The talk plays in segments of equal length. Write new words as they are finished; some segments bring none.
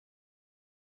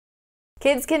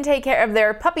Kids can take care of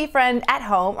their puppy friend at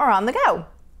home or on the go.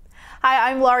 Hi,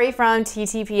 I'm Laurie from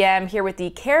TTPM here with the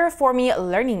Care For Me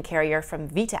Learning Carrier from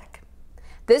VTech.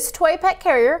 This toy pet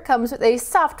carrier comes with a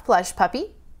soft plush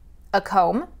puppy, a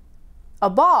comb, a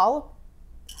ball,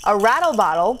 a rattle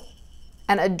bottle,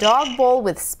 and a dog bowl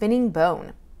with spinning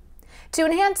bone. To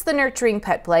enhance the nurturing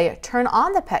pet play, turn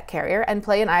on the pet carrier and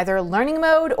play in either learning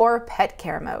mode or pet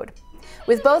care mode.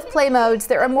 With both play modes,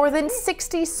 there are more than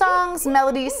 60 songs,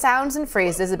 melodies, sounds, and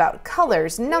phrases about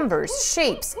colors, numbers,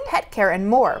 shapes, pet care, and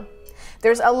more.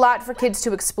 There's a lot for kids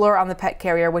to explore on the pet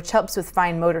carrier, which helps with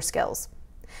fine motor skills.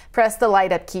 Press the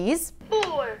light up keys.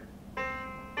 4.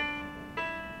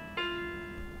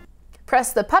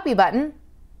 Press the puppy button.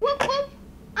 Whoop whoop!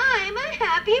 I'm a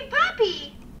happy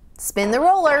puppy! Spin the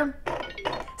roller.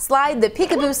 Slide the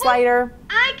peekaboo slider.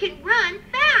 I can run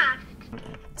fast!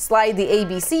 Slide the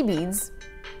ABC beads.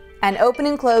 And open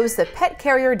and close the pet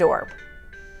carrier door.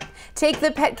 Take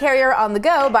the pet carrier on the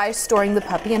go by storing the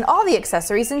puppy and all the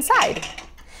accessories inside.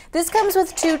 This comes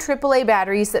with 2 AAA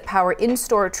batteries that power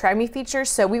in-store Try Me features,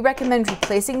 so we recommend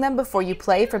replacing them before you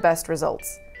play for best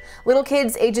results. Little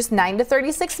kids ages 9 to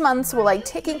 36 months will like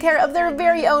taking care of their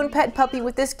very own pet puppy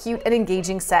with this cute and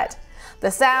engaging set. The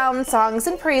sounds, songs,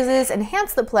 and praises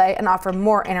enhance the play and offer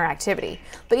more interactivity.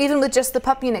 But even with just the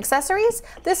puppy and accessories,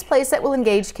 this playset will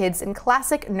engage kids in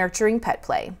classic nurturing pet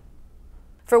play.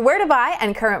 For where to buy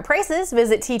and current prices,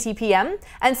 visit TTPM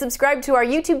and subscribe to our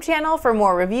YouTube channel for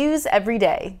more reviews every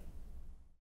day.